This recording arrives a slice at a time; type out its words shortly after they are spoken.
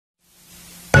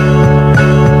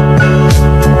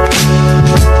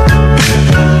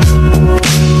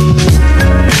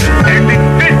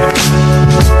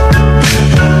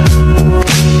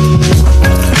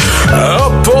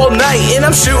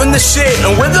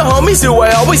the homies who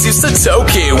I always used to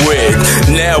toke it with.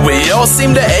 Now we all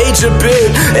seem to age a bit,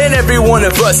 and every one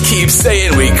of us keeps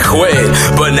saying we quit,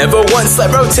 but never once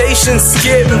let rotation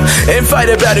skip and fight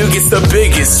about who gets the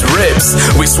biggest rips.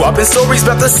 We swapping stories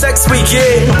about the sex we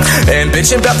get, and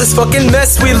bitching about this fucking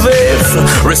mess we live.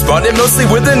 Responding mostly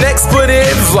with an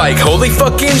expletive, like holy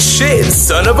fucking shit,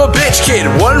 son of a bitch kid,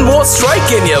 one more strike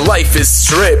and your life is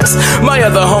stripped. My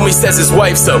other homie says his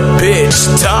wife's a bitch.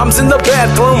 Tom's in the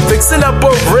bathroom fixing up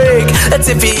a rig. That's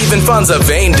if he even finds a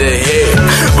vein to hit,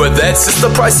 but that's just the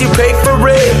price you pay for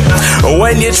it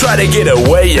when you try to get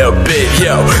away a bit.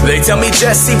 Yo, they tell me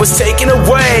Jesse was taken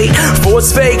away for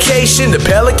his vacation to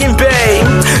Pelican Bay,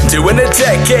 doing a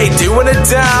decade, doing a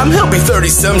dime. He'll be 30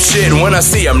 some shit when I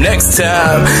see him next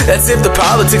time. That's if the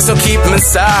politics don't keep him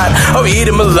inside, or eat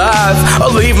him alive, or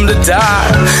leave him to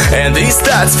die. And these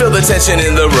thoughts fill the tension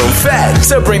in the room fat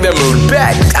to bring the mood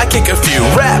back. I kick a few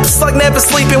raps like never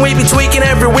sleeping, we be tweaking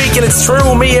every week, and it's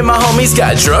true, me and my homies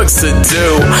got drugs to do.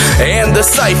 And the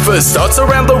cypher starts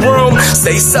around the room,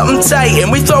 say something tight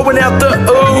and we throwing out the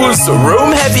ooze. A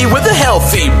room heavy with a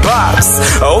healthy box,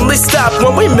 only stop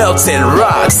when we melting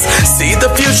rocks. See, the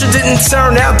future didn't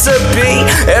turn out to be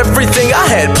everything I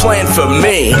had planned for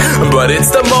me, but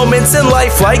it's the moments in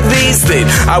life like these that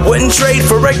I wouldn't trade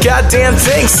for a goddamn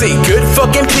thing. See, good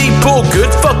fucking people,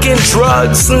 good fucking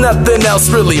drugs, nothing else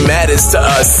really matters to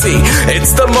us. See,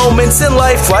 it's the moments in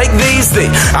life like these that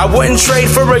I wouldn't trade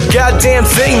for a goddamn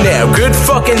thing now. Good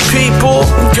fucking people,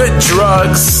 good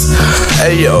drugs.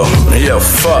 Hey yo,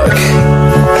 fuck.